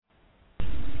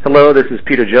Hello, this is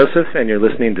Peter Joseph, and you're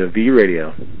listening to V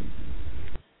Radio.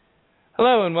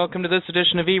 Hello, and welcome to this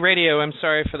edition of V Radio. I'm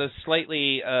sorry for the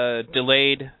slightly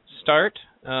delayed start,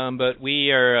 but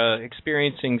we are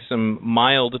experiencing some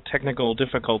mild technical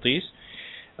difficulties.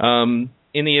 In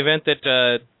the event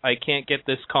that I can't get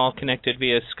this call connected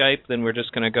via Skype, then we're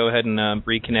just going to go ahead and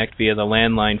reconnect via the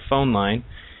landline phone line.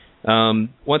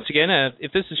 Once again,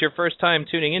 if this is your first time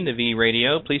tuning into V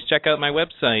Radio, please check out my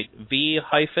website, v-radio.org.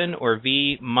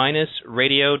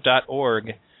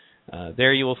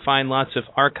 There you will find lots of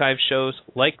archive shows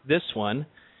like this one.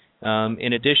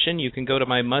 In addition, you can go to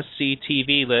my must-see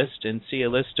TV list and see a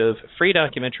list of free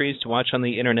documentaries to watch on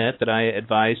the Internet that I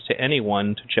advise to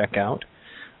anyone to check out.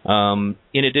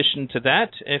 In addition to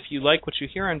that, if you like what you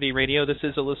hear on V Radio, this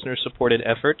is a listener-supported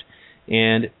effort.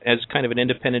 And as kind of an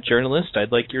independent journalist,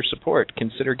 I'd like your support.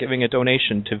 Consider giving a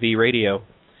donation to V Radio.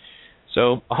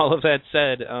 So all of that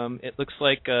said, it looks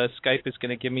like Skype is going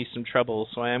to give me some trouble,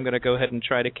 so I am going to go ahead and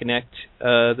try to connect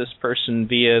this person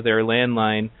via their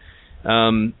landline.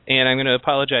 And I'm going to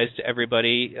apologize to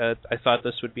everybody. I thought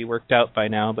this would be worked out by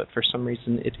now, but for some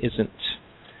reason it isn't.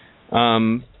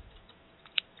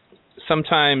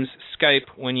 Sometimes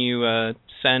Skype, when you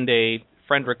send a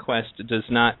friend request, does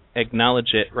not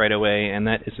acknowledge it right away, and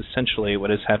that is essentially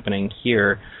what is happening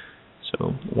here.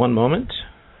 So, one moment.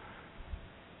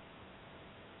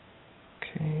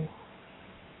 Okay.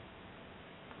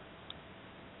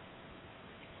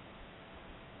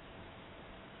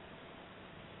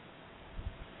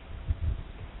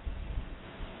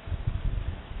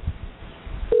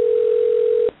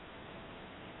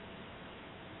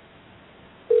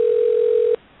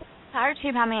 Power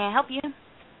Tube, how may I help you?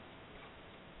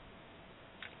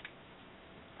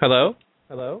 Hello?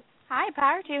 Hi,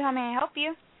 Power Tube, how may I help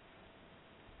you?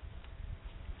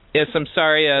 Yes, I'm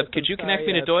sorry. Could you connect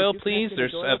me to Doyle, please?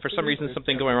 There's, for some reason,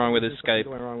 something going wrong with his Skype.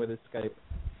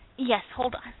 Yes,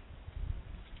 hold on.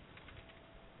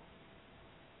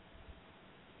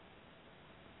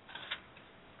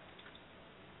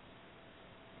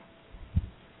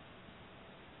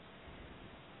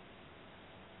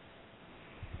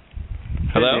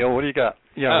 Hello? Hey, Neil, what do you got?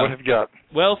 Yeah, what have you got?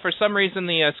 Well, for some reason,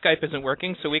 the Skype isn't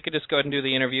working, so we could just go ahead and do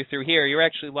the interview through here. You're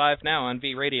actually live now on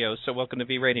V Radio, so welcome to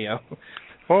V Radio.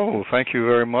 Oh, thank you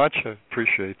very much. I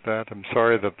appreciate that. I'm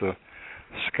sorry that the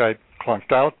Skype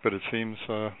clunked out, but it seems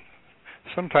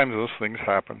sometimes those things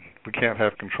happen. We can't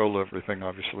have control of everything,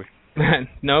 obviously.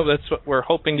 No, that's what we're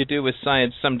hoping to do with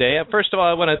science someday. First of all,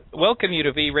 I want to welcome you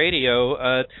to V Radio.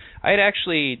 I had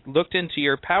actually looked into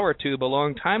your Power Tube a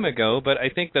long time ago, but I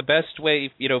think the best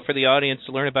way, for the audience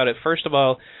to learn about it, first of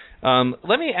all,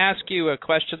 let me ask you a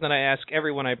question that I ask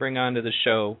everyone I bring onto the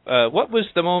show. What was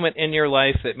the moment in your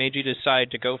life that made you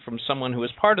decide to go from someone who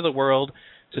was part of the world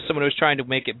to someone who was trying to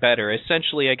make it better?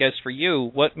 Essentially, I guess for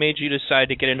you, what made you decide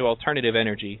to get into alternative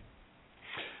energy?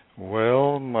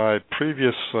 Well, my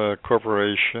previous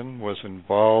corporation was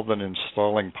involved in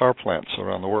installing power plants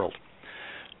around the world.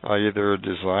 I either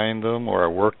designed them or I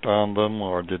worked on them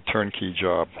or did turnkey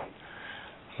job.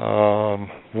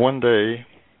 One day,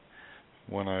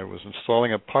 when I was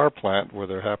installing a power plant where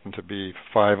there happened to be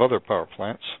 5 other power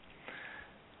plants,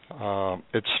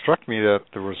 it struck me that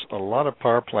there was a lot of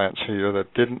power plants here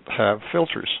that didn't have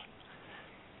filters.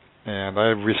 And I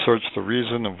researched the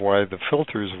reason of why the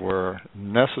filters were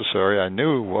necessary. I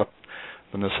knew what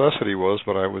the necessity was,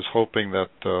 but I was hoping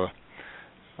that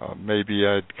maybe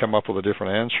I'd come up with a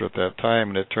different answer at that time,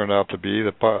 and it turned out to be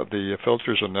that the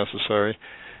filters are necessary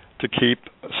to keep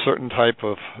a certain type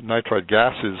of nitride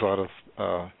gases out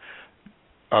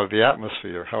of the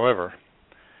atmosphere. However,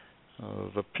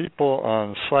 the people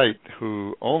on site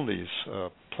who own these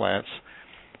plants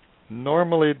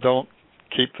normally don't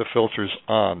keep the filters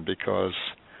on, because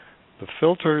the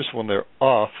filters, when they're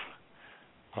off,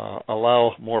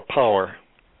 allow more power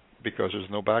because there's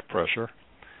no back pressure,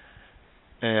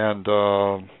 and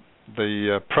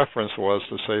the preference was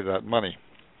to save that money.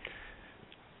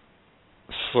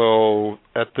 So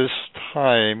at this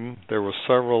time, there were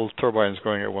several turbines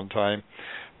going at one time,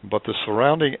 but the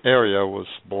surrounding area was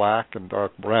black and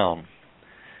dark brown.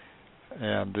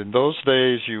 And in those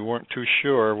days, you weren't too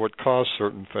sure what caused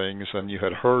certain things, and you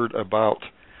had heard about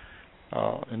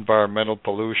environmental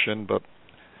pollution, but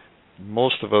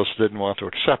most of us didn't want to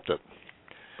accept it.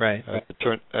 Right. As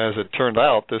it turned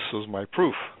out, this was my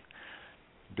proof,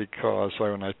 because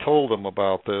when I told them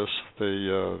about this,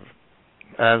 the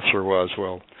answer was,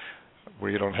 well,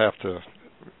 we don't have to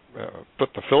put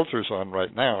the filters on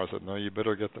right now. I said, no, you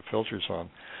better get the filters on,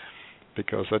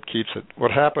 because that keeps it.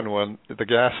 What happened when the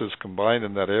gases combined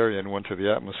in that area and went to the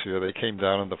atmosphere, they came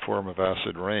down in the form of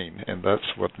acid rain, and that's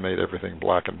what made everything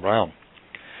black and brown.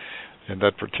 in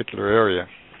that particular area.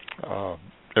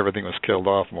 Everything was killed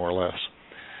off, more or less.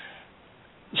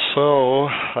 So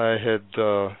I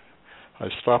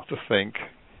stopped to think,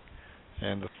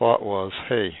 and the thought was,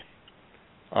 hey,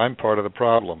 I'm part of the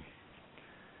problem.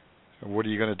 What are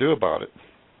you going to do about it?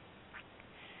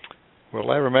 Well,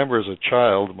 I remember as a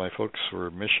child, my folks were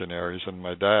missionaries, and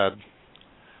my dad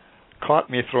caught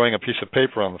me throwing a piece of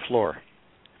paper on the floor.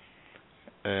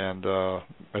 And I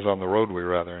was on the roadway,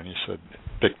 rather, and he said,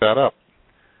 pick that up.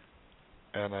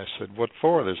 And I said, what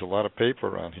for? There's a lot of paper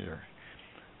around here.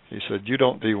 He said, you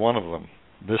don't be one of them.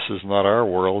 This is not our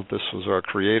world. This was our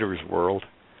Creator's world.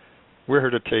 We're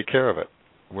here to take care of it.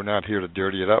 We're not here to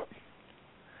dirty it up.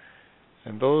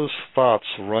 And those thoughts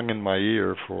rung in my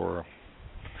ear for,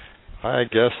 I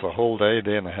guess, a whole day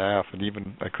and a half, and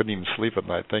even I couldn't even sleep at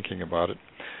night thinking about it.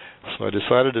 So I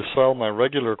decided to sell my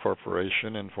regular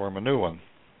corporation and form a new one.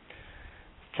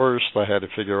 First, I had to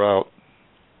figure out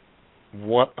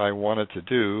what I wanted to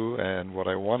do, and what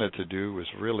I wanted to do was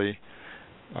really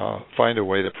find a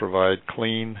way to provide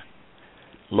clean,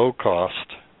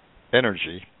 low-cost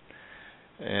energy.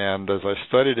 And as I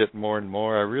studied it more and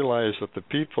more, I realized that the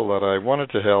people that I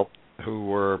wanted to help, who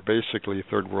were basically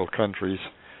third world countries,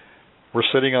 were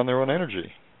sitting on their own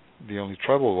energy. The only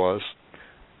trouble was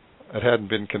it hadn't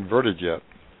been converted yet.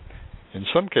 In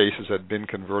some cases, it had been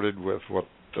converted with what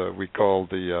we call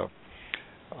the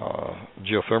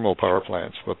geothermal power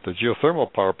plants. But the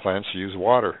geothermal power plants use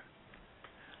water.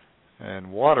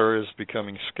 And water is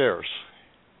becoming scarce.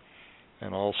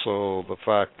 And also the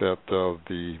fact that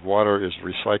the water is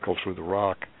recycled through the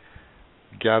rock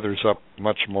gathers up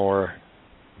much more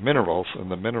minerals, and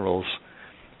the minerals,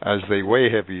 as they weigh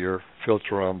heavier,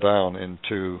 filter on down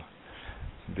into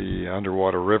the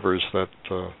underwater rivers that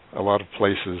a lot of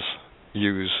places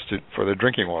use for their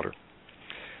drinking water.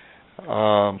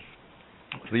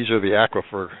 These are the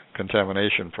aquifer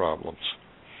contamination problems.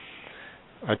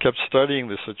 I kept studying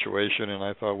the situation, and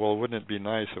I thought, well, wouldn't it be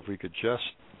nice if we could just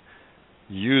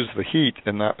use the heat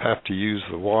and not have to use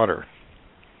the water?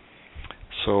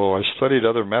 So I studied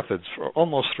other methods for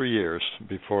almost 3 years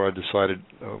before I decided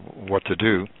what to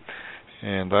do,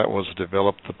 and that was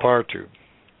develop the power tube.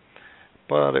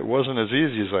 But it wasn't as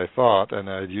easy as I thought, and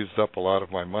I'd used up a lot of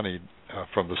my money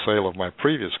from the sale of my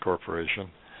previous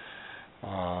corporation,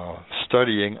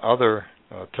 studying other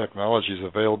technologies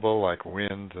available like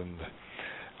wind and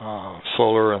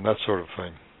solar and that sort of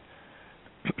thing.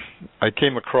 I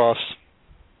came across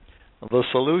the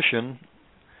solution,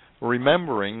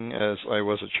 remembering, as I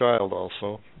was a child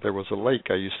also, there was a lake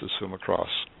I used to swim across.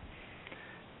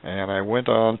 And I went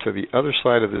on to the other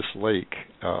side of this lake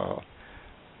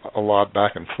a lot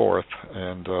back and forth.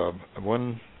 And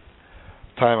one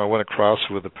time I went across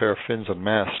with a pair of fins and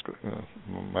mask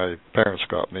my parents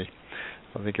got me.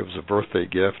 I think it was a birthday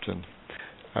gift. And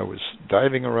I was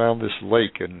diving around this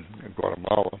lake in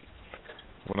Guatemala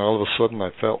when all of a sudden I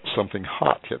felt something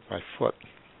hot hit my foot.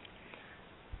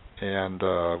 And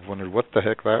wondered what the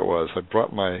heck that was. I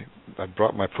brought my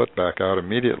foot back out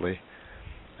immediately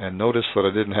and noticed that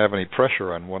I didn't have any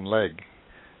pressure on one leg.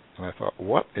 And I thought,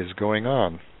 what is going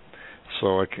on?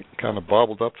 So I kind of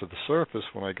bobbled up to the surface.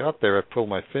 When I got there, I pulled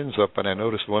my fins up, and I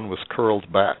noticed one was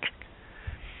curled back.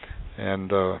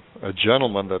 And a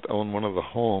gentleman that owned one of the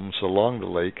homes along the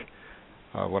lake,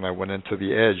 when I went into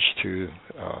the edge to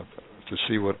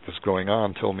see what was going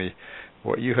on, told me,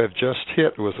 what you have just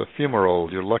hit was a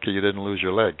fumarole. You're lucky you didn't lose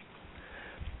your leg.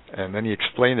 And then he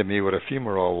explained to me what a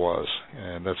fumarole was,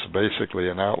 and that's basically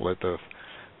an outlet of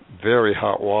very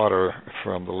hot water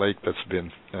from the lake that's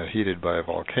been heated by a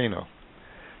volcano.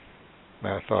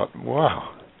 And I thought,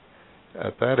 wow.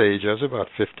 At that age, I was about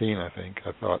 15, I think,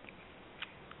 I thought,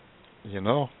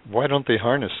 why don't they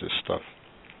harness this stuff?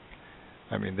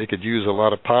 I mean, they could use a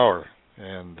lot of power,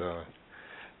 and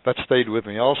that stayed with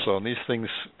me also. And these things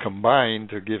combined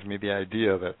to give me the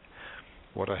idea that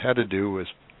what I had to do was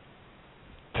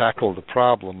tackle the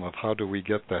problem of how do we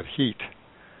get that heat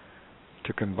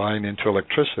to combine into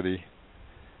electricity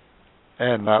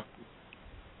and not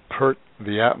hurt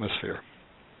the atmosphere.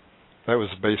 That was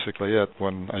basically it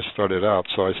when I started out.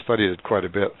 So I studied it quite a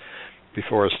bit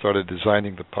before I started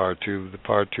designing the power tube. The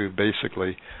power tube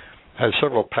basically has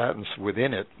several patents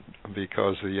within it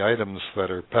because the items that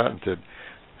are patented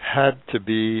had to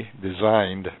be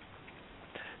designed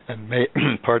and made,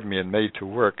 and made to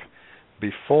work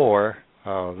before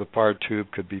the power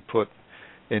tube could be put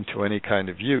into any kind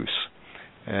of use.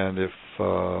 And if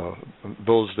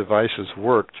those devices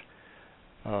worked,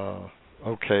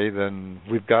 okay, then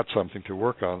we've got something to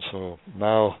work on. So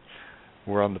now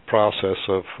we're on the process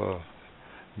of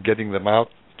getting them out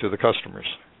to the customers.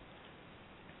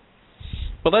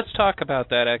 Well, let's talk about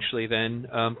that actually then.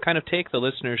 Kind of take the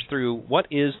listeners through what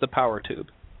is the power tube,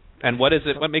 and what is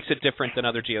it? What makes it different than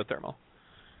other geothermal?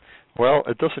 Well,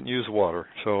 it doesn't use water,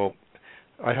 so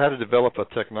I had to develop a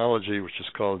technology which is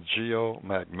called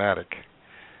geomagmatic.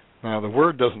 Now, the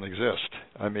word doesn't exist.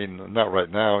 I mean, not right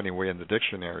now anyway in the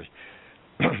dictionary.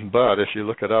 But if you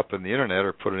look it up in the internet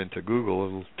or put it into Google,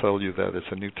 it'll tell you that it's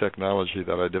a new technology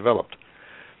that I developed.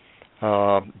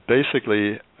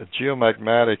 Basically,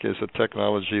 geomagmatic is a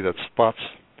technology that spots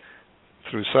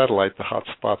through satellite the hot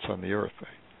spots on the Earth.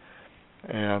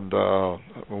 And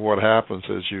what happens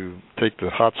is you take the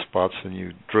hot spots and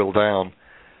you drill down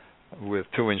with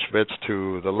 2-inch bits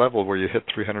to the level where you hit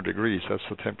 300 degrees. That's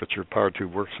the temperature power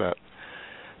tube works at.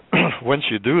 Once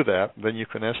you do that, then you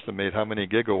can estimate how many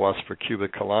gigawatts per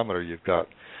cubic kilometer you've got,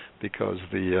 because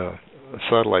the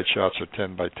satellite shots are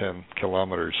 10 by 10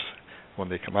 kilometers when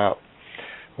they come out.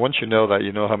 Once you know that,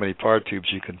 you know how many power tubes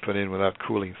you can put in without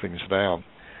cooling things down.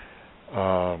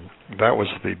 That was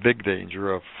the big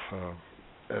danger of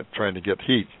trying to get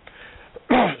heat.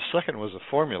 Second was a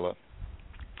formula.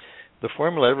 The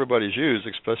formula everybody's used,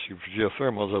 especially for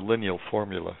geothermal, is a lineal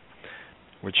formula,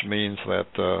 which means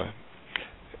that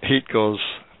heat goes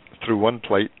through one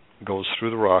plate, goes through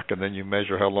the rock, and then you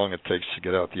measure how long it takes to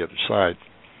get out the other side.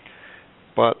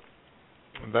 But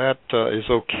that is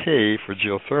okay for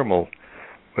geothermal,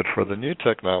 but for the new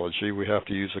technology, we have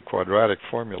to use a quadratic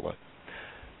formula.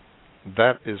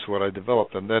 That is what I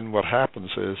developed. And then what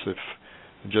happens is, if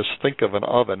just think of an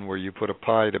oven where you put a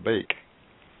pie to bake.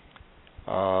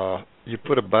 You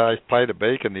put a pie to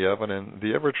bake in the oven, and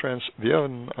the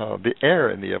air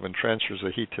in the oven transfers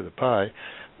the heat to the pie,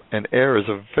 and air is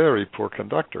a very poor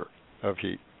conductor of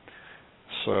heat.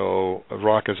 So a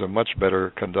rock is a much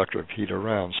better conductor of heat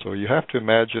around. So you have to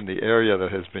imagine the area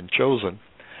that has been chosen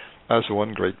as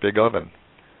one great big oven,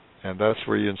 and that's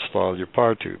where you install your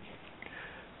power tube.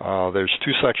 There's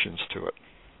 2 sections to it.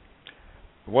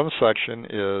 One section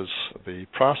is the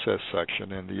process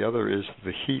section, and the other is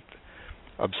the heat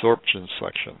absorption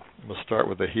section. We'll start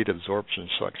with the heat absorption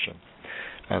section,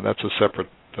 and that's a separate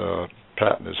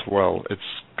patent as well. It's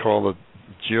called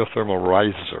a geothermal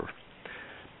riser.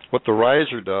 What the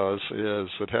riser does is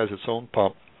it has its own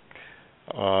pump.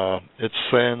 It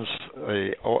sends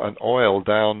an oil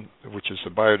down, which is a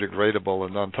biodegradable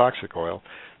and non-toxic oil,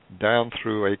 down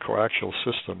through a coaxial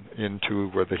system into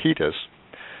where the heat is.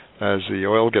 As the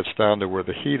oil gets down to where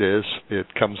the heat is, it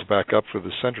comes back up through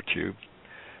the center tube.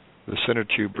 The center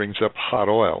tube brings up hot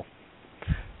oil.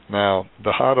 Now,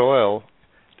 the hot oil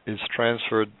is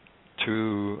transferred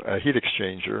to a heat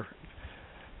exchanger,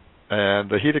 and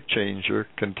the heat exchanger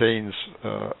contains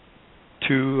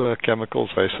 2 chemicals,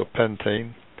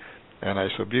 isopentane and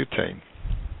isobutane.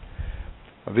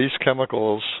 These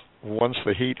chemicals, once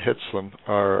the heat hits them,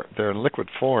 they're in liquid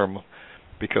form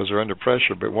because they're under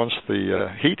pressure, but once the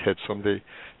heat hits them, they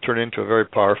turn into a very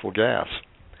powerful gas,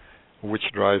 which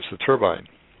drives the turbine.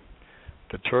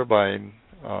 The turbine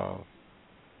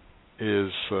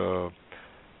is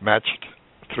matched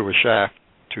through a shaft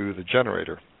to the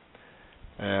generator,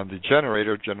 and the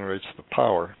generator generates the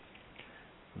power.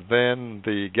 Then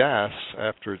the gas,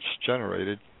 after it's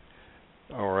generated,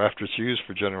 or after it's used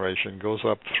for generation, goes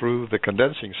up through the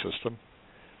condensing system.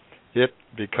 It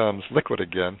becomes liquid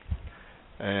again,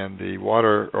 and the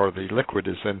water or the liquid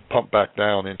is then pumped back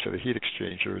down into the heat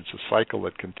exchanger. It's a cycle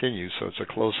that continues, so it's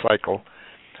a closed cycle,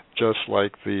 just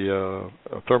like the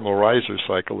thermal riser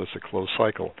cycle is a closed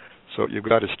cycle. So you've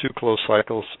got its 2 closed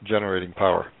cycles generating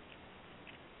power.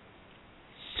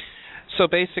 So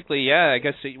basically, yeah, I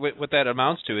guess what that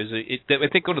amounts to is, I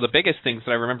think one of the biggest things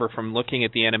that I remember from looking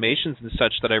at the animations and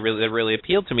such that really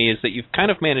appealed to me is that you've kind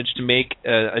of managed to make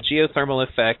a geothermal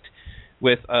effect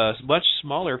with a much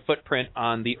smaller footprint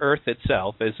on the Earth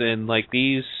itself, as in like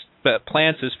these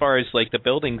plants, as far as like the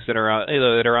buildings that are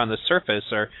on the surface,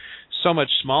 are so much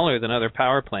smaller than other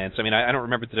power plants. I mean, I don't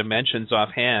remember the dimensions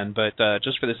offhand, but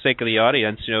just for the sake of the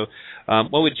audience,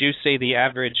 what would you say the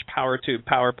average power tube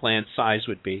power plant size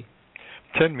would be?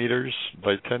 10 meters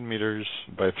by 10 meters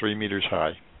by 3 meters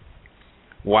high.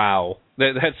 Wow.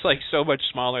 That's like so much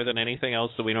smaller than anything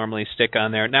else that we normally stick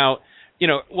on there. Now,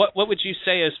 what would you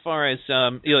say as far as,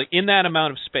 in that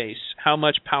amount of space, how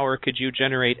much power could you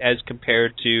generate as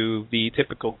compared to the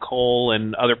typical coal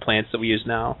and other plants that we use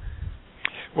now?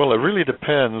 Well, it really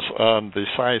depends on the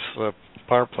size of the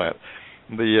power plant.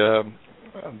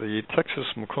 The Texas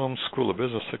McCombs School of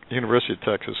Business, University of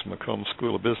Texas McCombs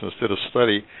School of Business did a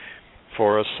study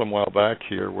for us some while back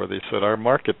here where they said our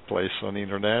marketplace on the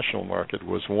international market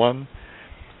was 1,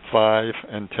 5,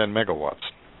 and 10 megawatts.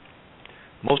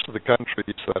 Most of the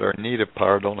countries that are in need of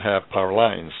power don't have power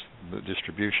lines, the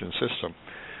distribution system.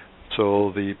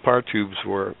 So the power tubes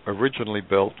were originally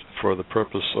built for the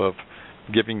purpose of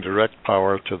giving direct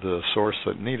power to the source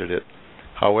that needed it.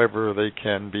 However, they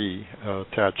can be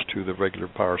attached to the regular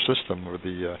power system or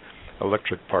the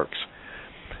electric parks.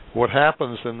 What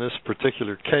happens in this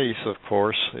particular case, of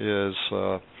course, is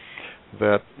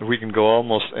that we can go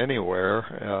almost anywhere,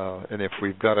 and if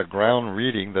we've got a ground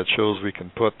reading that shows we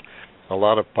can put a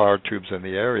lot of power tubes in the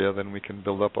area, then we can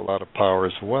build up a lot of power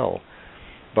as well.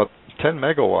 But 10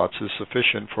 megawatts is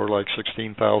sufficient for like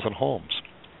 16,000 homes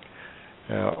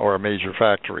or a major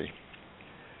factory.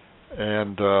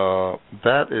 And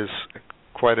that is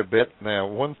quite a bit. Now,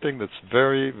 one thing that's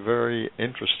very, very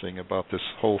interesting about this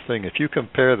whole thing, if you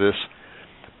compare this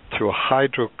to a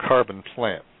hydrocarbon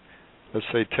plant, let's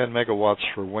say 10 megawatts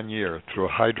for 1 year through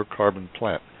a hydrocarbon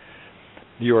plant,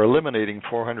 you are eliminating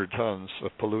 400 tons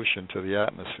of pollution to the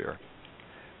atmosphere.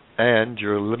 And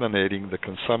you're eliminating the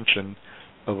consumption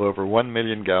of over 1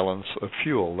 million gallons of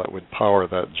fuel that would power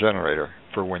that generator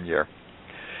for 1 year.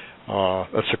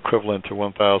 That's equivalent to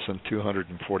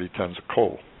 1,240 tons of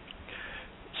coal.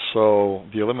 So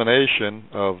the elimination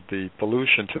of the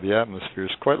pollution to the atmosphere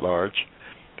is quite large.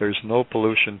 There's no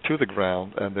pollution to the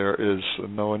ground, and there is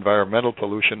no environmental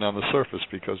pollution on the surface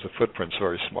because the footprint's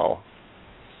very small.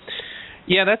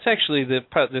 Yeah, that's actually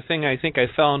the thing I think I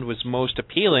found was most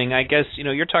appealing. I guess,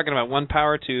 you're talking about one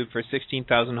power tube for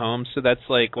 16,000 homes, so that's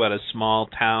like, what, a small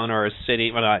town or a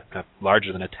city, well, not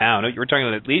larger than a town. You were talking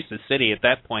about at least a city at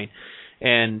that point.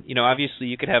 And, obviously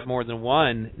you could have more than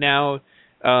one. Now,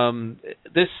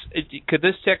 could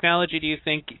this technology, do you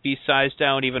think, be sized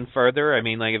down even further? I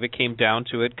mean, like, if it came down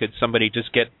to it, could somebody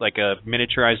just get like a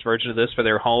miniaturized version of this for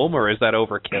their home, or is that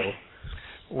overkill?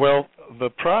 Well, the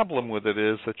problem with it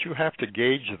is that you have to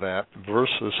gauge that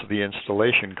versus the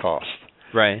installation cost.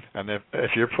 Right. And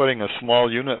if you're putting a small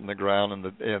unit in the ground and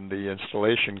the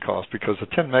installation cost, because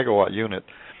a 10 megawatt unit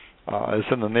is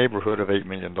in the neighborhood of $8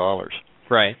 million.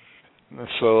 Right.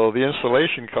 So the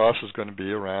installation cost is going to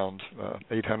be around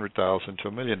 $800,000 to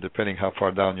 $1 million, depending how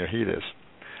far down your heat is.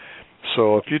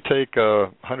 So if you take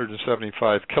a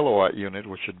 175 kilowatt unit,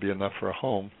 which would be enough for a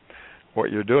home, what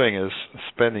you're doing is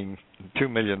spending $2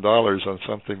 million on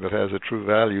something that has a true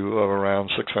value of around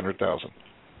 $600,000.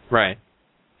 Right.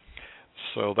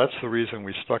 So that's the reason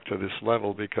we stuck to this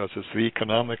level, because it's the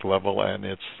economic level and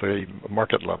it's the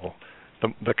market level,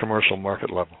 the commercial market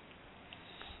level.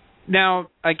 Now,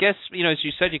 I guess, as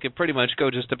you said, you could pretty much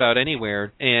go just about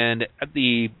anywhere, and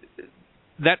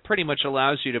that pretty much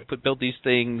allows you to build these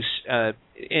things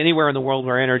anywhere in the world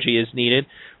where energy is needed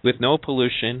with no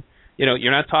pollution.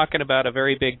 You're not talking about a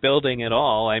very big building at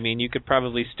all. I mean, you could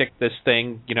probably stick this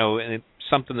thing, in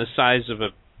something the size of a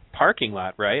parking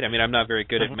lot, right? I mean, I'm not very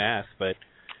good at math, but...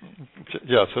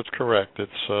 Yes, that's correct.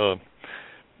 It's,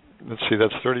 let's see,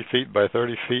 that's 30 feet by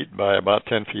 30 feet by about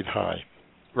 10 feet high.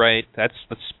 Right. That's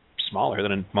smaller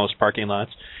than in most parking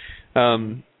lots.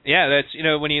 Yeah, that's,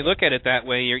 when you look at it that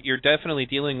way, you're definitely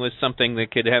dealing with something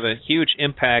that could have a huge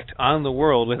impact on the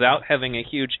world without having a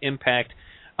huge impact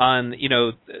on,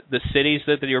 the cities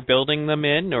that you're building them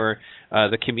in, or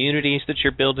the communities that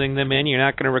you're building them in. You're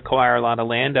not going to require a lot of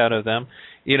land out of them,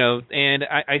 and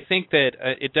I think that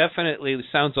it definitely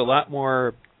sounds a lot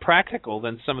more practical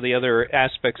than some of the other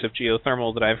aspects of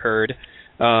geothermal that I've heard.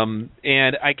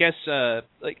 And I guess,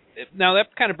 now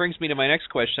that kind of brings me to my next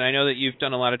question. I know that you've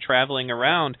done a lot of traveling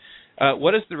around.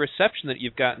 What is the reception that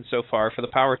you've gotten so far for the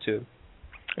power tube?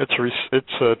 It's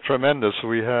tremendous.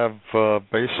 We have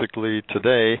basically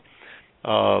today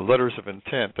letters of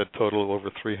intent that total over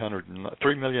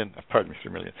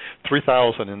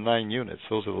 3,009 units.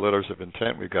 Those are the letters of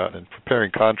intent we got, and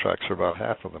preparing contracts for about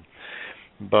half of them.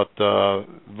 But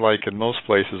like in most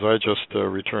places, I just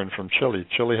returned from Chile.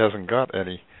 Chile hasn't got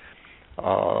any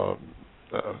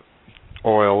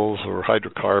oils or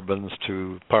hydrocarbons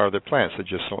to power their plants. They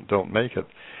just don't make it.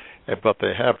 But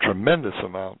they have tremendous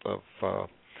amount of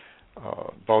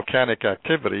volcanic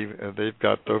activity. They've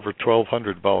got over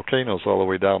 1,200 volcanoes all the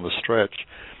way down the stretch.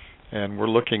 And we're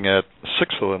looking at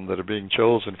 6 of them that are being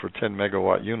chosen for 10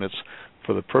 megawatt units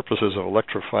for the purposes of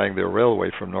electrifying their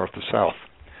railway from north to south.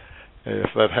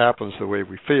 If that happens the way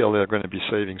we feel, they're going to be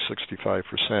saving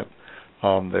 65%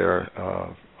 on their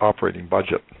operating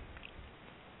budget.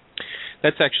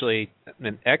 That's actually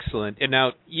an excellent. And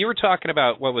now, you were talking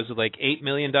about, what was it, like $8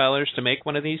 million to make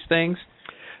one of these things?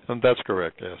 That's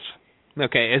correct, yes.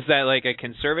 Okay, is that like a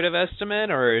conservative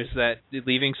estimate, or is that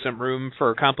leaving some room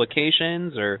for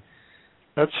complications, or?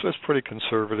 That's pretty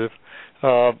conservative.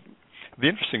 The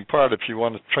interesting part, if you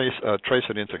want to trace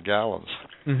it into gallons,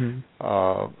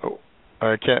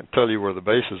 I can't tell you where the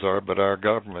bases are, but our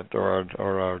government or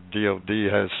our DOD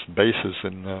has bases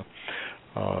in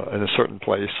a certain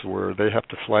place where they have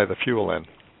to fly the fuel in.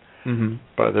 Mm-hmm.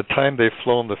 By the time they've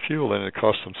flown the fuel in, it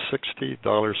costs them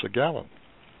 $60 a gallon.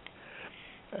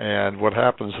 And what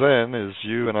happens then is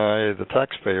you and I, the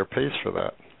taxpayer, pays for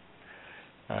that.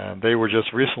 And they were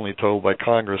just recently told by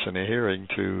Congress in a hearing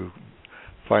to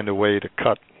find a way to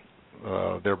cut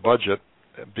their budget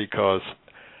because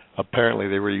apparently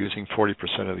they were using 40%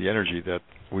 of the energy that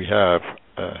we have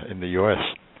in the U.S.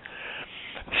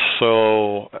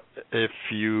 So if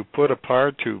you put a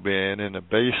power tube in a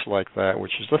base like that,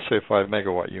 which is, let's say, a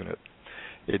 5-megawatt unit,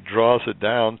 it draws it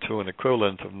down to an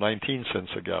equivalent of 19 cents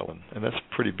a gallon, and that's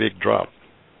a pretty big drop.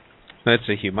 That's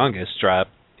a humongous drop.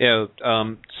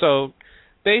 So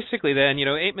basically then,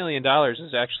 $8 million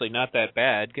is actually not that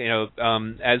bad,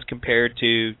 as compared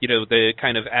to, the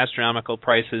kind of astronomical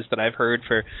prices that I've heard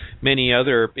for many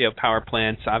other power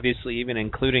plants, obviously even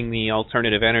including the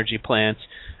alternative energy plants.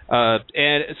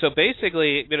 And so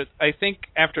basically, I think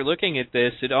after looking at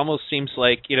this, it almost seems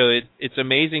like, it's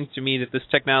amazing to me that this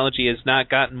technology has not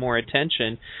gotten more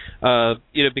attention,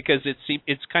 because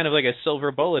it's kind of like a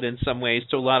silver bullet in some ways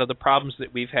to a lot of the problems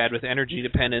that we've had with energy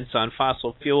dependence on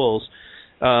fossil fuels.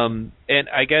 And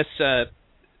I guess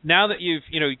now that you've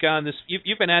gone this,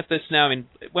 you've been at this now. I mean,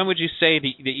 when would you say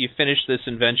that you finished this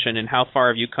invention, and how far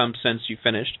have you come since you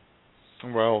finished?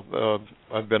 Well,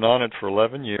 I've been on it for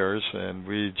 11 years, and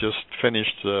we just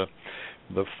finished the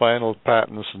final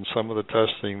patents and some of the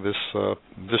testing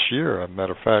this year. As a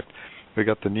matter of fact, we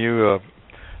got the new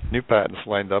patents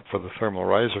lined up for the thermal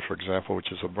riser, for example,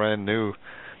 which is a brand new,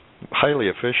 highly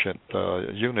efficient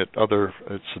unit.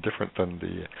 It's different than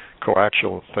the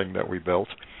coaxial thing that we built,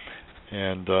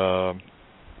 and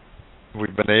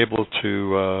we've been able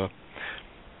to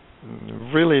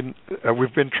really.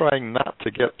 We've been trying not to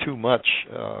get too much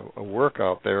work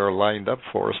out there lined up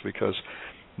for us, because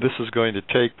this is going to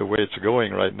take, the way it's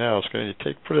going right now, it's going to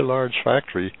take a pretty large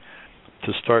factory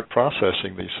to start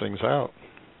processing these things out.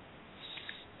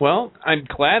 Well, I'm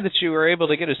glad that you were able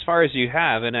to get as far as you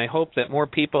have, and I hope that more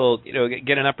people,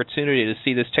 get an opportunity to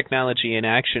see this technology in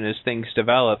action as things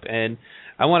develop. And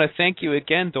I want to thank you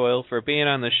again, Doyle, for being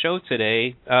on the show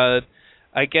today.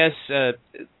 I guess, that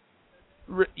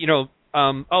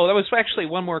was actually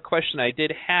one more question I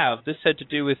did have. This had to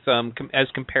do with as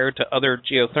compared to other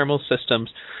geothermal systems.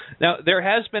 Now, there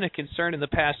has been a concern in the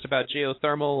past about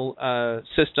geothermal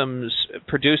systems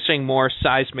producing more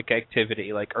seismic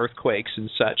activity, like earthquakes and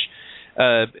such.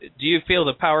 Do you feel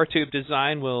the power tube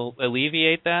design will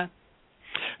alleviate that?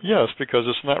 Yes, because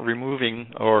it's not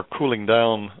removing or cooling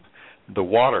down the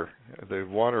water. The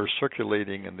water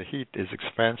circulating and the heat is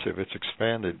expansive. It's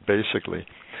expanded, basically.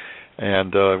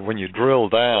 And when you drill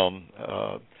down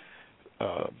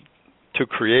to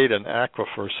create an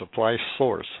aquifer supply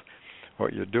source,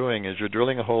 what you're doing is you're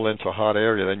drilling a hole into a hot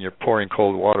area, then you're pouring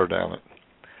cold water down it.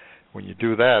 When you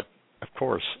do that, of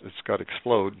course, it's got to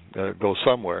explode, go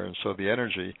somewhere, and so the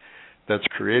energy that's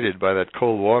created by that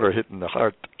cold water hitting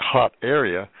the hot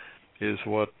area is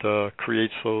what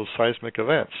creates those seismic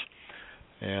events.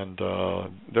 And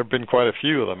there have been quite a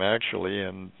few of them, actually,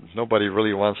 and nobody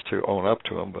really wants to own up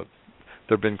to them, but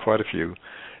there have been quite a few.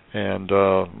 And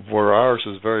where ours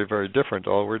is very, very different,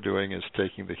 all we're doing is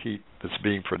taking the heat that's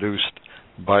being produced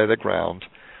by the ground,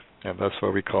 and that's why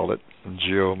we call it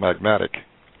geomagmatic.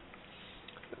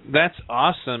 That's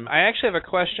awesome. I actually have a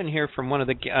question here from one of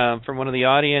the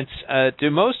audience.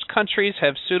 Do most countries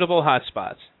have suitable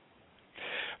hotspots?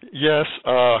 Yes.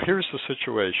 Here's the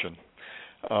situation.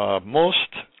 Most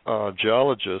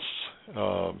geologists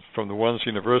from the ones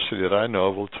university that I know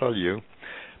will tell you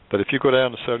that if you go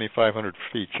down to 7,500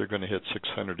 feet, you're going to hit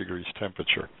 600 degrees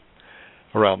temperature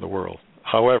around the world.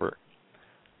 However,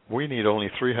 we need only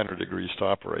 300 degrees to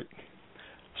operate,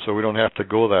 so we don't have to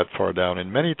go that far down.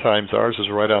 And many times ours is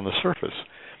right on the surface.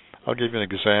 I'll give you an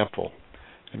example.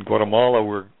 In Guatemala,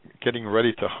 we're getting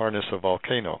ready to harness a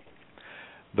volcano.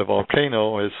 The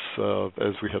volcano, as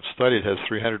we have studied, has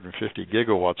 350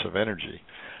 gigawatts of energy.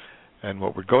 And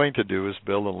what we're going to do is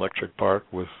build an electric park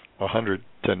with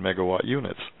 110 megawatt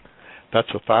units.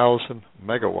 That's 1,000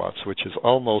 megawatts, which is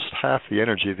almost half the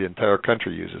energy the entire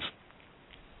country uses.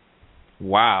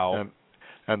 Wow.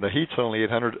 And the heat's only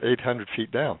 800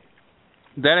 feet down.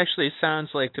 That actually sounds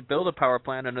like to build a power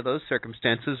plant under those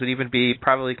circumstances would even be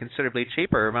probably considerably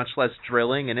cheaper, much less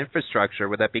drilling and infrastructure.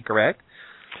 Would that be correct?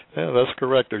 Yeah, that's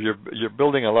correct. You're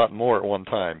building a lot more at one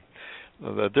time.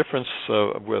 The difference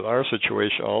with our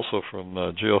situation also from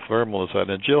geothermal is that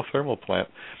in a geothermal plant,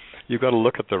 you've got to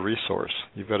look at the resource.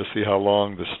 You've got to see how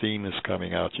long the steam is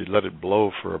coming out. You let it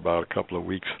blow for about a couple of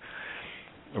weeks.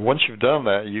 once you've done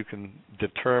that, you can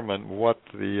determine what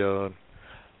the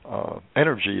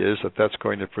energy is that's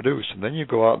going to produce. And then you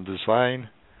go out and design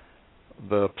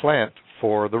the plant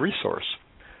for the resource.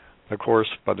 Of course,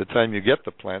 by the time you get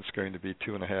the plant, it's going to be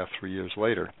 2.5, 3 years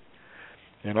later.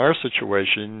 In our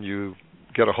situation, you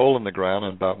get a hole in the ground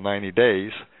in about 90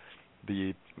 days.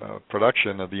 The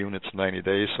production of the unit's 90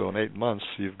 days, so in 8 months,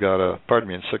 in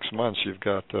 6 months, you've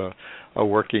got a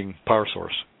working power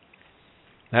source.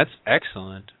 That's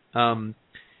excellent.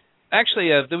 Actually,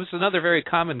 there was another very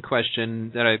common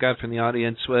question that I got from the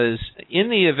audience was, in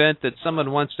the event that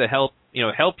someone wants to help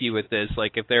you with this,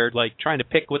 like if they're like trying to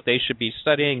pick what they should be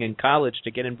studying in college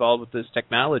to get involved with this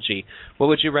technology, what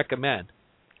would you recommend?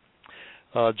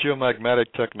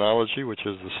 Geomagnetic technology, which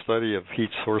is the study of heat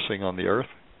sourcing on the Earth.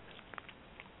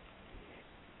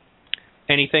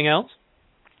 Anything else?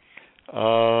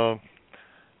 I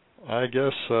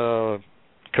guess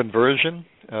conversion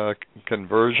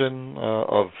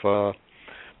of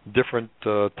different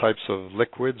types of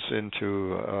liquids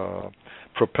into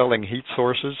propelling heat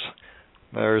sources.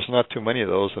 There's not too many of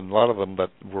those, and a lot of them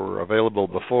that were available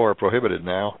before are prohibited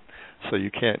now, so you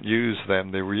can't use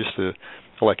them. They were used to,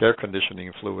 like air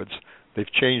conditioning fluids.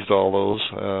 They've changed all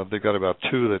those. They've got about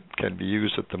 2 that can be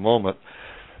used at the moment.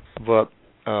 But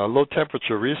low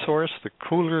temperature resource, the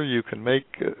cooler you can make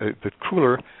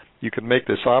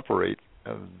this operate,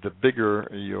 the bigger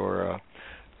your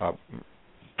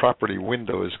property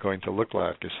window is going to look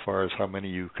like as far as how many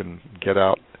you can get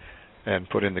out and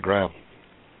put in the ground.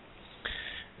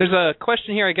 There's a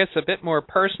question here, I guess, a bit more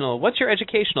personal. What's your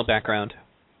educational background?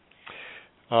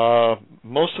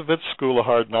 Most of it's School of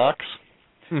Hard Knocks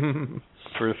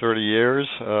for 30 years.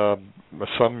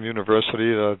 Some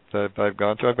university that I've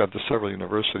gone to. I've gone to several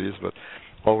universities, but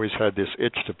always had this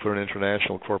itch to put an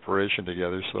international corporation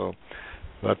together. So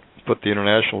that put the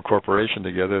international corporation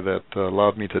together that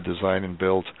allowed me to design and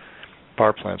build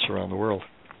power plants around the world.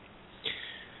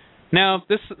 Now,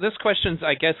 this question's,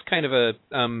 I guess, kind of a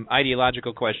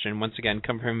ideological question, once again,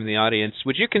 coming from the audience.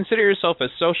 Would you consider yourself a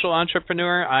social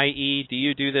entrepreneur, i.e., do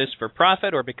you do this for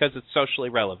profit or because it's socially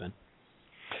relevant?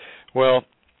 Well,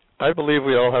 I believe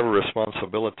we all have a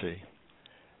responsibility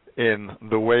in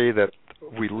the way that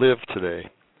we live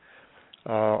today.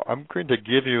 I'm going to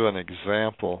give you an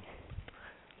example.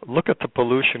 Look at the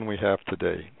pollution we have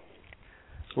today.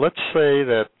 Let's say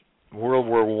that World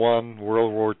War I,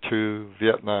 World War II,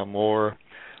 Vietnam War,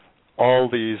 all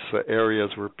these areas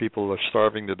where people are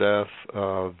starving to death,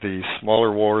 the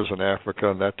smaller wars in Africa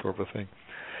and that sort of thing.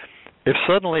 If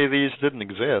suddenly these didn't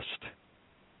exist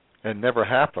and never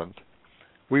happened,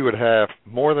 we would have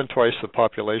more than twice the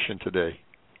population today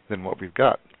than what we've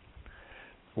got.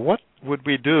 What would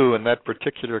we do in that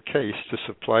particular case to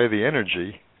supply the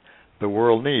energy the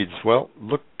world needs? Well,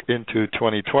 look into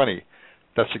 2020.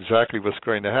 That's exactly what's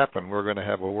going to happen. We're going to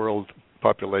have a world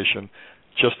population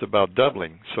just about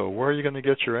doubling. So where are you going to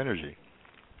get your energy?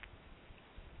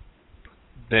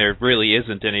 There really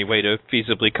isn't any way to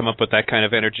feasibly come up with that kind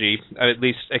of energy, at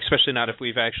least, especially not if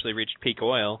we've actually reached peak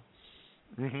oil.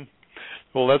 Mm-hmm.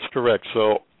 Well, that's correct.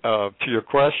 So to answer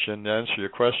your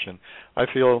question, I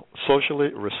feel socially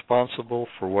responsible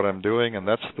for what I'm doing, and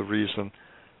that's the reason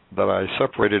that I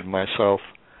separated myself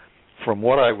from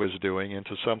what I was doing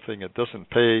into something that doesn't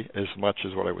pay as much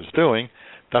as what I was doing.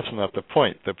 That's not the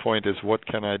point. The point is, what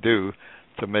can I do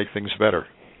to make things better?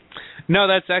 No,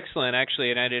 that's excellent,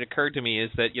 actually, and it occurred to me is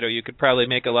that you could probably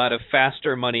make a lot of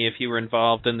faster money if you were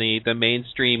involved in the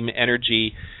mainstream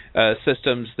energy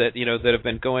systems that that have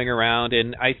been going around.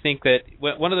 And I think that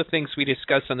one of the things we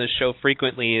discuss on this show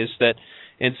frequently is that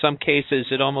in some cases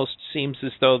it almost seems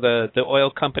as though the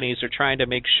oil companies are trying to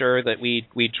make sure that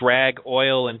we drag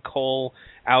oil and coal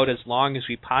out as long as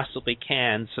we possibly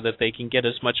can so that they can get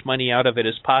as much money out of it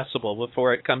as possible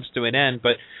before it comes to an end.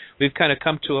 But we've kind of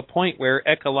come to a point where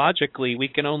ecologically we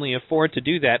can only afford to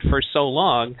do that for so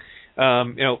long.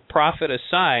 Profit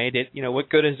aside, what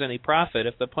good is any profit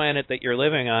if the planet that you're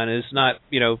living on is not,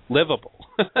 livable?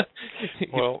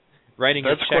 Well, writing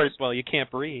your checks while you can't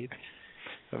breathe.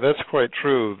 That's quite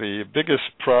true. The biggest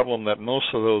problem that most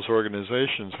of those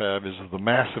organizations have is the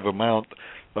massive amount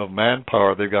of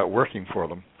manpower they've got working for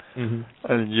them.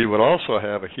 Mm-hmm. And you would also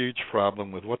have a huge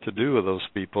problem with what to do with those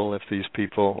people if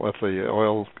the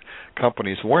oil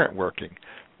companies weren't working.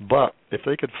 But if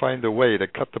they could find a way to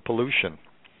cut the pollution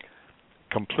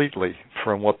completely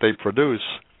from what they produce,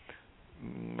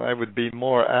 I would be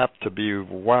more apt to be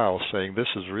saying this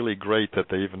is really great that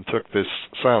they even took this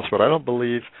stance. But I don't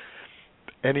believe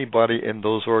anybody in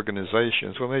those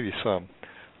organizations, well, maybe some,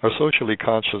 are socially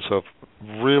conscious of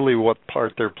really what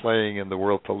part they're playing in the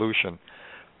world pollution.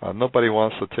 Nobody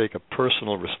wants to take a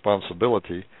personal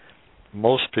responsibility.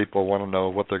 Most people want to know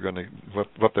what they're going to,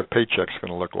 what their paycheck's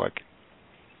going to look like.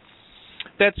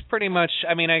 That's pretty much,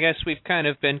 I mean, I guess we've kind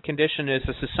of been conditioned as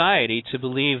a society to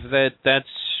believe that that's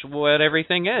what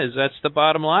everything is. That's the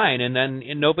bottom line. And then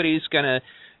nobody's going to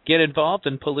get involved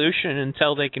in pollution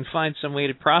until they can find some way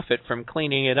to profit from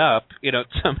cleaning it up. You know,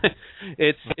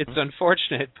 it's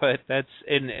unfortunate, but that's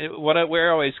what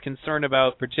we're always concerned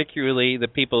about, particularly the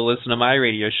people who listen to my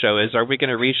radio show, is are we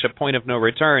going to reach a point of no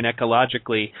return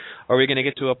ecologically? Or are we going to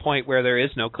get to a point where there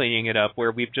is no cleaning it up,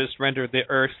 where we've just rendered the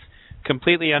earth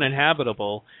completely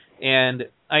uninhabitable? And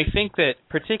I think that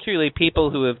particularly people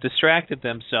who have distracted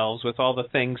themselves with all the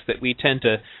things that we tend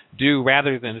to do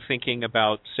rather than thinking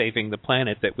about saving the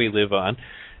planet that we live on,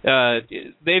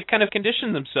 they've kind of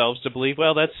conditioned themselves to believe,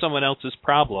 well, that's someone else's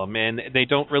problem, and they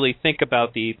don't really think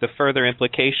about the further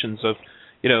implications of,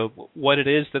 you know, what it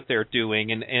is that they're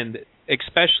doing, and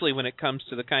especially when it comes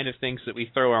to the kind of things that we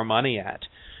throw our money at.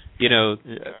 You know,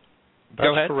 yeah,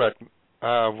 go ahead. That's correct.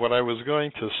 What I was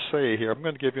going to say here, I'm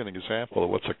going to give you an example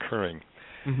of what's occurring.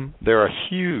 Mm-hmm. There are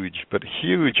huge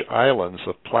islands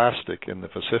of plastic in the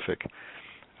Pacific.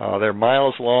 They're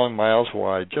miles long, miles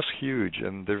wide, just huge.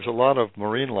 And there's a lot of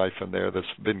marine life in there that's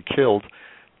been killed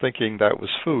thinking that was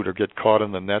food or get caught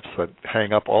in the nets that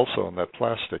hang up also in that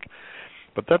plastic.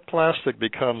 But that plastic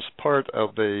becomes part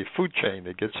of the food chain.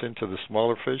 It gets into the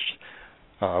smaller fish.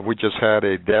 We just had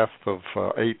a death of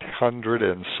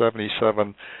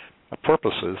 877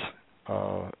 porpoises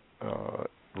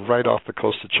right off the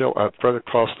coast of Chile, right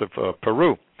across the coast of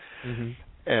Peru. Mm-hmm.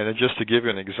 And just to give you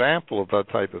an example of that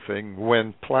type of thing,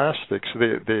 when plastics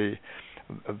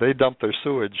they dump their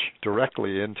sewage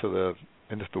directly into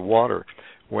the water.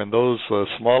 When those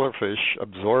smaller fish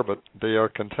absorb it, they are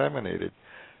contaminated.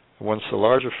 Once the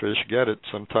larger fish get it,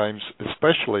 sometimes,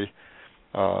 especially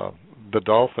the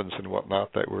dolphins and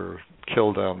whatnot that were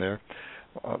killed down there,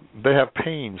 they have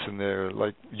pains in there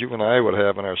like you and I would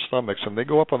have in our stomachs, and they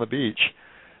go up on the beach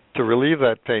to relieve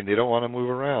that pain. They don't want to move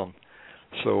around.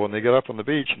 So when they get up on the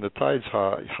beach and the tide's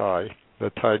high, the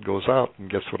tide goes out, and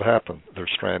guess what happened? They're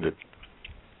stranded.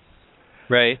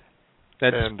 Right.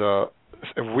 And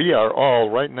we are all,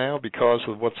 right now, because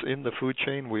of what's in the food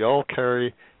chain, we all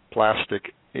carry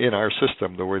plastic in our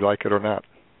system, whether we like it or not.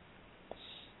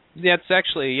 That's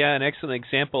actually, an excellent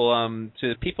example.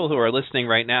 To people who are listening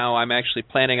right now, I'm actually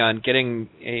planning on getting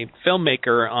a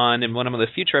filmmaker on in one of the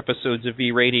future episodes of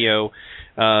V-Radio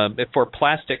for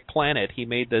Plastic Planet. He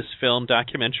made this film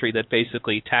documentary that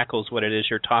basically tackles what it is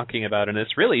you're talking about, and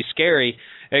it's really scary,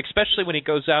 especially when he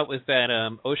goes out with that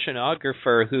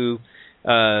oceanographer who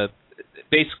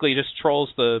basically just trolls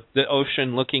the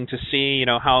ocean looking to see, you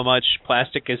know, how much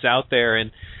plastic is out there,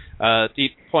 and he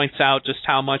points out just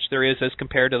how much there is as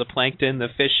compared to the plankton. The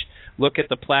fish look at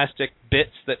the plastic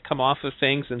bits that come off of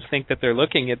things and think that they're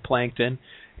looking at plankton,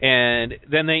 and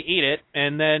then they eat it,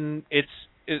 and then it's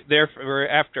there for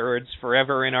afterwards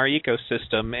forever in our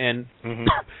ecosystem. And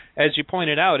as you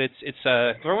pointed out, it's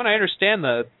from what I understand,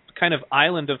 the kind of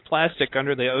island of plastic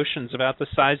under the ocean's about the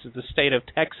size of the state of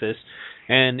Texas,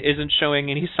 and isn't showing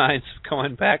any signs of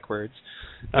going backwards.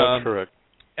 That's correct.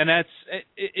 And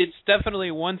it's definitely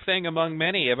one thing among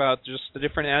many about just the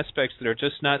different aspects that are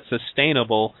just not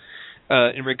sustainable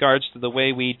in regards to the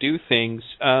way we do things.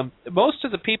 Most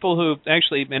of the people who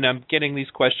actually, and I'm getting these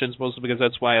questions mostly because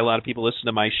that's why a lot of people listen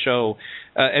to my show,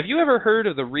 have you ever heard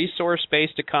of the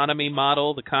resource-based economy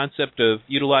model, the concept of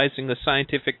utilizing the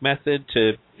scientific method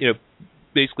to, you know,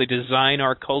 basically design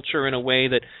our culture in a way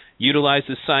that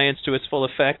utilizes science to its full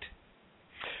effect?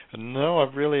 No,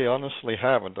 I really honestly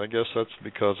haven't. I guess that's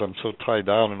because I'm so tied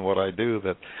down in what I do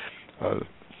that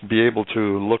be able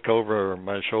to look over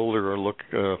my shoulder or look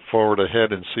forward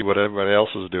ahead and see what everybody else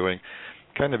is doing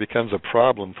kind of becomes a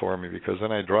problem for me, because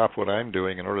then I drop what I'm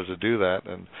doing in order to do that,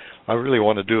 and I really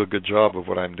want to do a good job of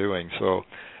what I'm doing. So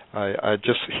I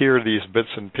just hear these bits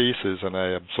and pieces and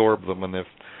I absorb them, and if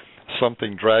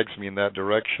something drags me in that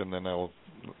direction, then I'll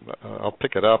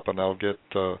pick it up and I'll get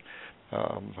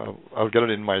it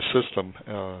in my system.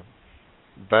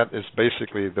 That is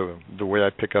basically the way I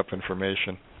pick up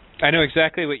information. I know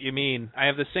exactly what you mean. I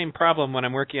have the same problem when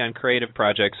I'm working on creative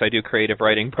projects. I do creative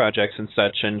writing projects and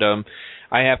such, and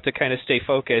I have to kind of stay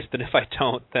focused, and if I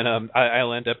don't, then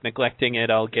I'll end up neglecting it.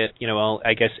 I'll get,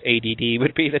 I guess ADD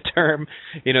would be the term,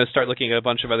 start looking at a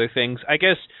bunch of other things. I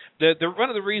guess the one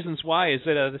of the reasons why is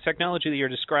that the technology that you're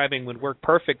describing would work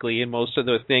perfectly in most of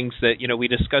the things that, we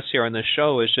discuss here on this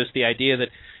show, is just the idea that,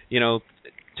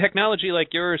 technology like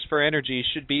yours for energy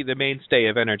should be the mainstay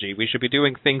of energy. We should be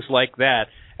doing things like that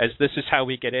as this is how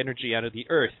we get energy out of the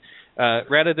earth,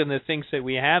 rather than the things that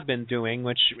we have been doing,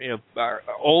 which are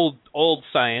old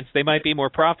science. They might be more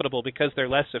profitable because they're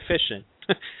less efficient.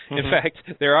 In fact,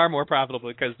 they are more profitable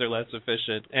because they're less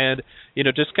efficient. And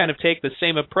just kind of take the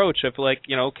same approach of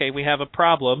okay, we have a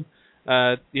problem.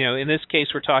 In this case,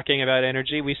 we're talking about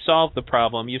energy. We solved the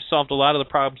problem. You've solved a lot of the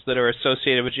problems that are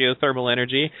associated with geothermal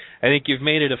energy. I think you've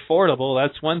made it affordable.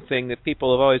 That's one thing that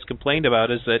people have always complained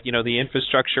about, is that the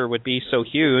infrastructure would be so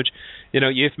huge.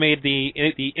 You've made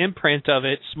the imprint of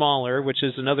it smaller, which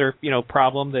is another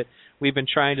problem that we've been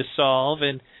trying to solve.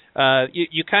 And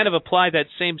you kind of apply that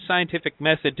same scientific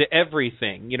method to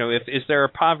everything. Is there a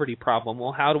poverty problem?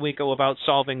 Well, how do we go about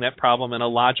solving that problem in a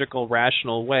logical,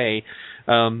 rational way,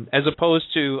 as opposed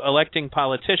to electing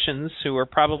politicians who are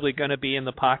probably going to be in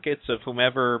the pockets of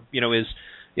whomever is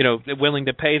willing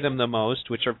to pay them the most,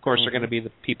 which of course are going to be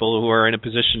the people who are in a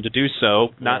position to do so,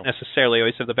 not necessarily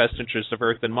always have the best interests of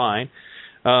Earth in mind.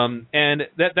 And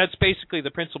that's basically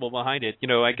the principle behind it.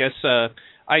 I guess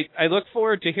I look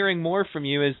forward to hearing more from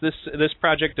you as this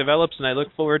project develops, and I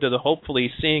look forward to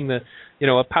hopefully seeing a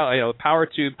power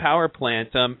tube power plant.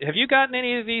 Have you gotten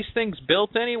any of these things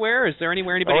built anywhere? Is there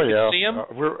anywhere anybody can see them?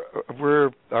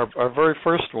 Our very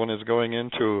first one is going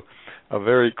into a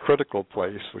very critical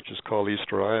place, which is called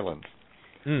Easter Island.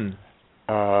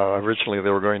 Originally, they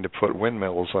were going to put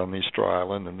windmills on Easter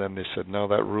Island, and then they said, no,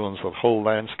 that ruins the whole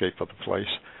landscape of the place.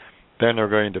 Then they're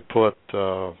going to put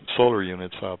solar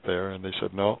units out there, and they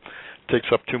said, no, it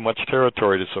takes up too much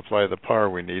territory to supply the power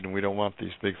we need, and we don't want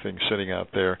these big things sitting out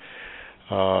there,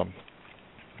 clouding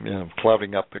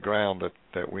up the ground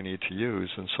that we need to use.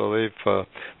 And so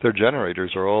their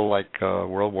generators are all like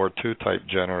World War II type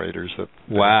generators that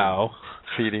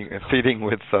feeding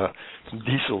with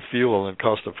diesel fuel, and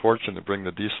cost a fortune to bring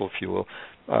the diesel fuel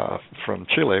from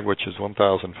Chile, which is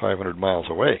 1,500 miles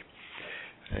away.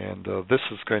 And this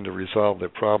is going to resolve their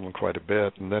problem quite a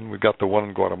bit. And then we've got the one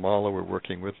in Guatemala we're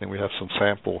working with, and we have some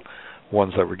sample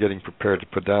ones that we're getting prepared to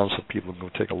put down so people can go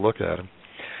take a look at them.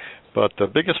 But the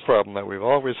biggest problem that we've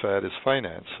always had is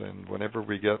finance. And whenever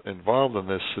we get involved in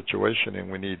this situation and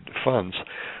we need funds,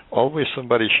 always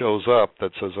somebody shows up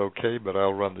that says, okay, but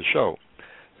I'll run the show.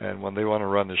 And when they want to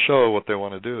run the show, what they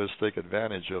want to do is take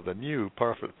advantage of the new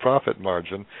profit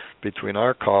margin between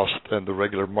our cost and the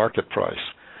regular market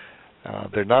price.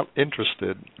 They're not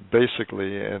interested,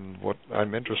 basically, in what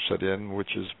I'm interested in,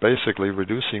 which is basically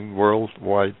reducing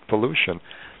worldwide pollution.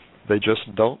 They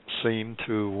just don't seem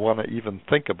to want to even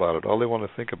think about it. All they want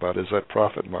to think about is that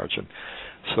profit margin.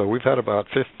 So we've had about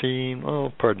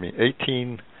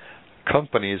 18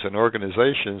 companies and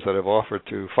organizations that have offered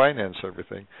to finance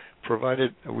everything,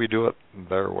 provided we do it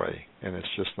their way, and it's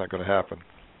just not going to happen.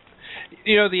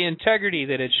 The integrity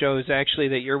that it shows, actually,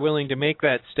 that you're willing to make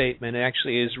that statement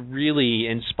actually is really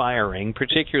inspiring,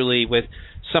 particularly with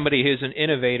somebody who's an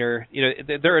innovator.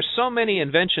 There are so many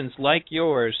inventions like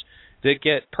yours that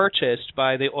get purchased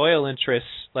by the oil interests.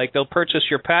 Like, they'll purchase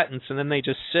your patents and then they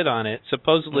just sit on it.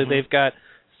 Supposedly they've got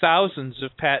thousands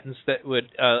of patents that would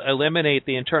eliminate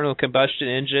the internal combustion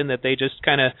engine that they just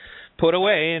kind of put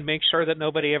away and make sure that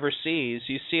nobody ever sees.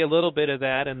 You see a little bit of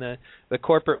that in the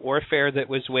corporate warfare that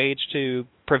was waged to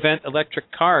prevent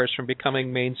electric cars from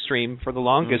becoming mainstream for the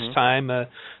longest time. The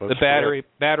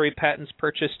battery patents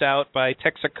purchased out by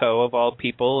Texaco, of all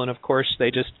people, and of course they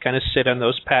just kind of sit on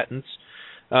those patents.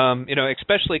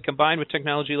 Especially combined with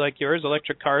technology like yours,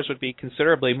 electric cars would be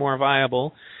considerably more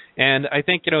viable. And I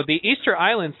think, the Easter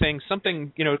Island thing,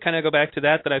 something, kind of go back to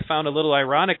that I found a little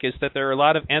ironic, is that there are a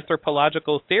lot of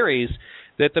anthropological theories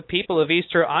that the people of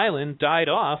Easter Island died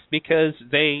off because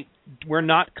they were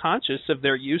not conscious of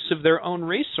their use of their own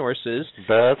resources.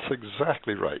 That's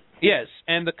exactly right. Yes,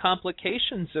 and the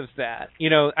complications of that.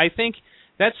 I think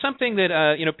that's something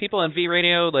that people on V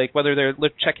Radio, like whether they're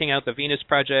checking out the Venus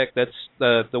Project, that's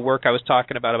the work I was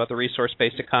talking about the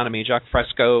resource-based economy. Jacques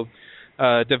Fresco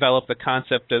developed the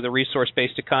concept of the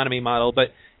resource-based economy model, but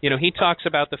he talks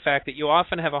about the fact that you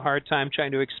often have a hard time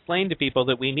trying to explain to people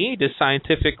that we need to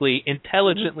scientifically,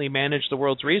 intelligently manage the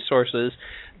world's resources,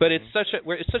 but it's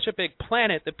such a big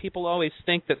planet that people always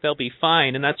think that they'll be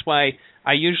fine, and that's why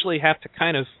I usually have to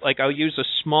kind of, I'll use a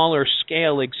smaller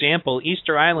scale example.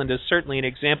 Easter Island is certainly an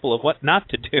example of what not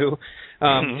to do,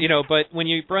 but when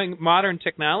you bring modern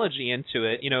technology into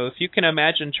it, if you can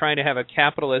imagine trying to have a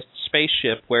capitalist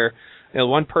spaceship where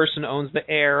one person owns the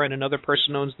air and another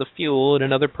person owns the fuel and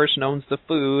another person owns the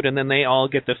food, and then they all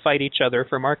get to fight each other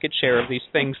for market share of these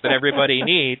things that everybody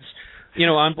needs,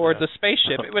 on board the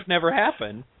spaceship. It would never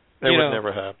happen. It would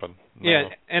never happen. No. Yeah,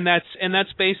 and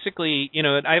that's basically,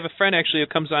 I have a friend actually who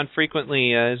comes on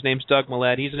frequently. His name's Doug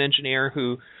Millett. He's an engineer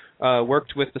who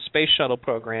worked with the space shuttle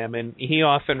program, and he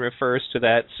often refers to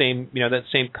that same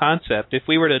concept. If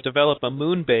we were to develop a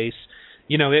moon base,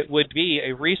 it would be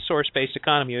a resource-based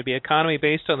economy. It would be an economy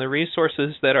based on the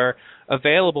resources that are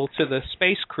available to the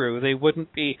space crew. They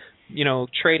wouldn't be,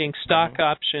 trading stock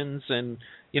options and,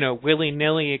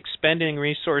 willy-nilly expending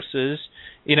resources.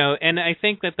 And I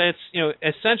think that's,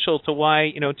 essential to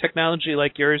why, technology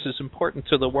like yours is important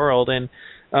to the world. And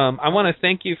I want to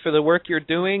thank you for the work you're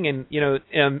doing. And,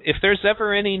 if there's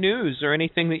ever any news or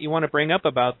anything that you want to bring up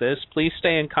about this, please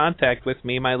stay in contact with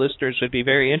me. My listeners would be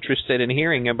very interested in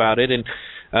hearing about it. And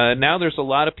now there's a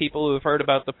lot of people who have heard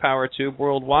about the Power Tube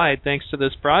worldwide thanks to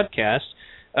this broadcast.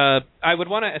 I would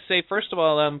want to say, first of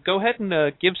all, go ahead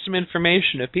and give some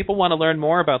information. If people want to learn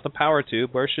more about the Power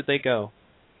Tube, where should they go?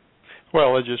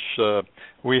 Well,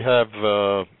 we have,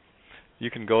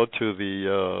 you can go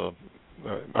to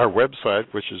our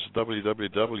website, which is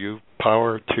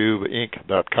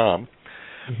www.powertubeinc.com.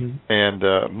 Mm-hmm. And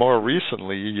more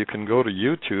recently, you can go to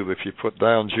YouTube if you put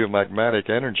down geomagnetic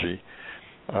energy.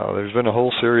 There's been a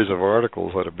whole series of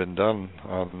articles that have been done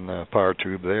on Power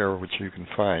Tube there, which you can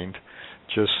find.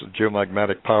 Just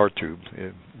geomagnetic Power Tube.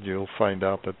 You'll find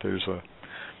out that there's a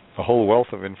whole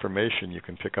wealth of information you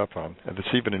can pick up on, and it's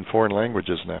even in foreign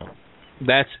languages now.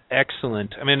 That's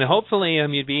excellent. I mean, hopefully, I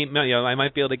might be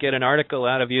able to get an article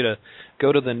out of you to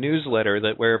go to the newsletter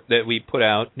that we put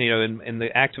out, in the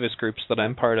activist groups that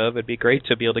I'm part of. It'd be great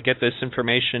to be able to get this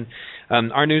information.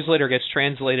 Our newsletter gets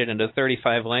translated into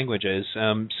 35 languages,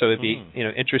 so it'd be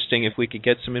interesting if we could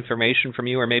get some information from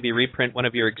you, or maybe reprint one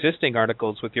of your existing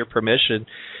articles with your permission,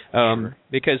 sure.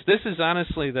 Because this is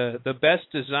honestly the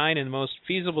best design and most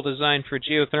feasible design for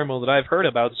geothermal that I've heard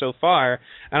about so far.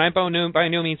 And I'm by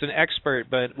no means an expert,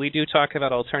 but we do talk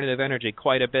about alternative energy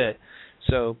quite a bit.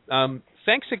 So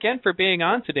thanks again for being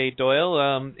on today, Doyle.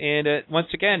 And once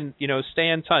again, stay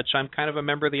in touch. I'm kind of a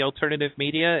member of the alternative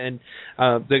media, and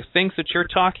the things that you're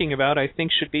talking about, I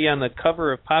think, should be on the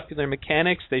cover of Popular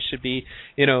Mechanics. They should be,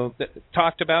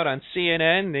 talked about on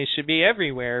CNN. They should be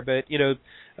everywhere. But,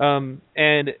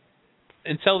 and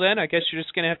until then, I guess you're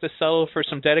just going to have to settle for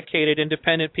some dedicated,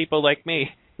 independent people like me.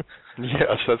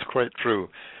 Yes, that's quite true.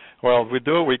 Well, we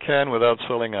do what we can without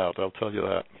selling out, I'll tell you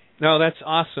that. No, that's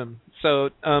awesome. So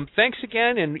thanks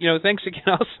again, and thanks again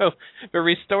also for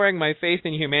restoring my faith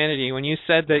in humanity. When you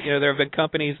said that there have been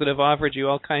companies that have offered you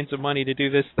all kinds of money to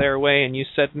do this their way, and you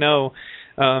said no,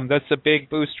 that's a big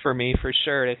boost for me for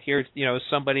sure. To hear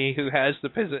somebody who has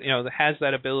has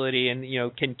that ability and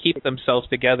can keep themselves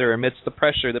together amidst the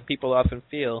pressure that people often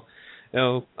feel.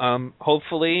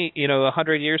 Hopefully,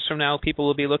 100 years from now, people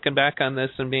will be looking back on this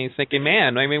and thinking,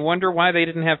 man, wonder why they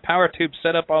didn't have power tubes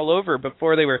set up all over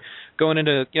before they were going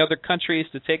into other countries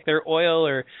to take their oil,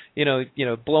 or,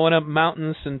 blowing up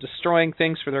mountains and destroying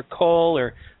things for their coal,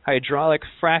 or hydraulic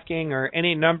fracking, or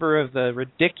any number of the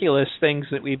ridiculous things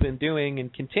that we've been doing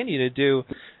and continue to do,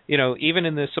 even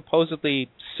in the supposedly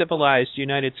civilized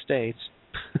United States.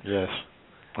 Yes,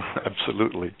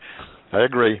 absolutely. I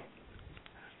agree.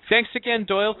 Thanks again,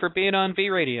 Doyle, for being on V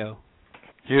Radio.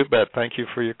 You bet. Thank you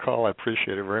for your call. I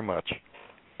appreciate it very much.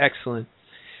 Excellent.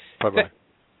 Bye-bye.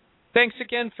 Thanks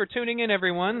again for tuning in,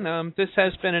 everyone. This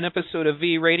has been an episode of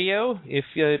V Radio. If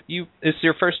this is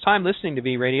your first time listening to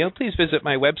V Radio, please visit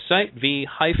my website,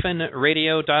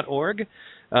 v-radio.org.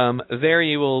 There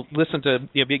you will listen to,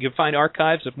 you can find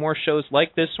archives of more shows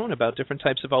like this one about different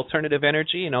types of alternative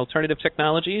energy and alternative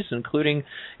technologies, including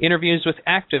interviews with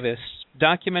activists,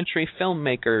 documentary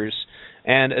filmmakers,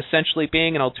 and essentially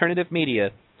being an alternative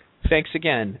media. Thanks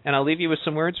again. And I'll leave you with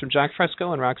some words from Jacques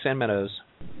Fresco and Roxanne Meadows.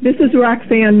 This is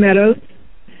Roxanne Meadows.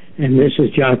 And this is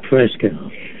Jacques Fresco.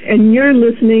 And you're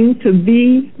listening to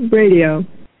V Radio.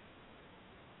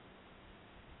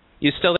 You still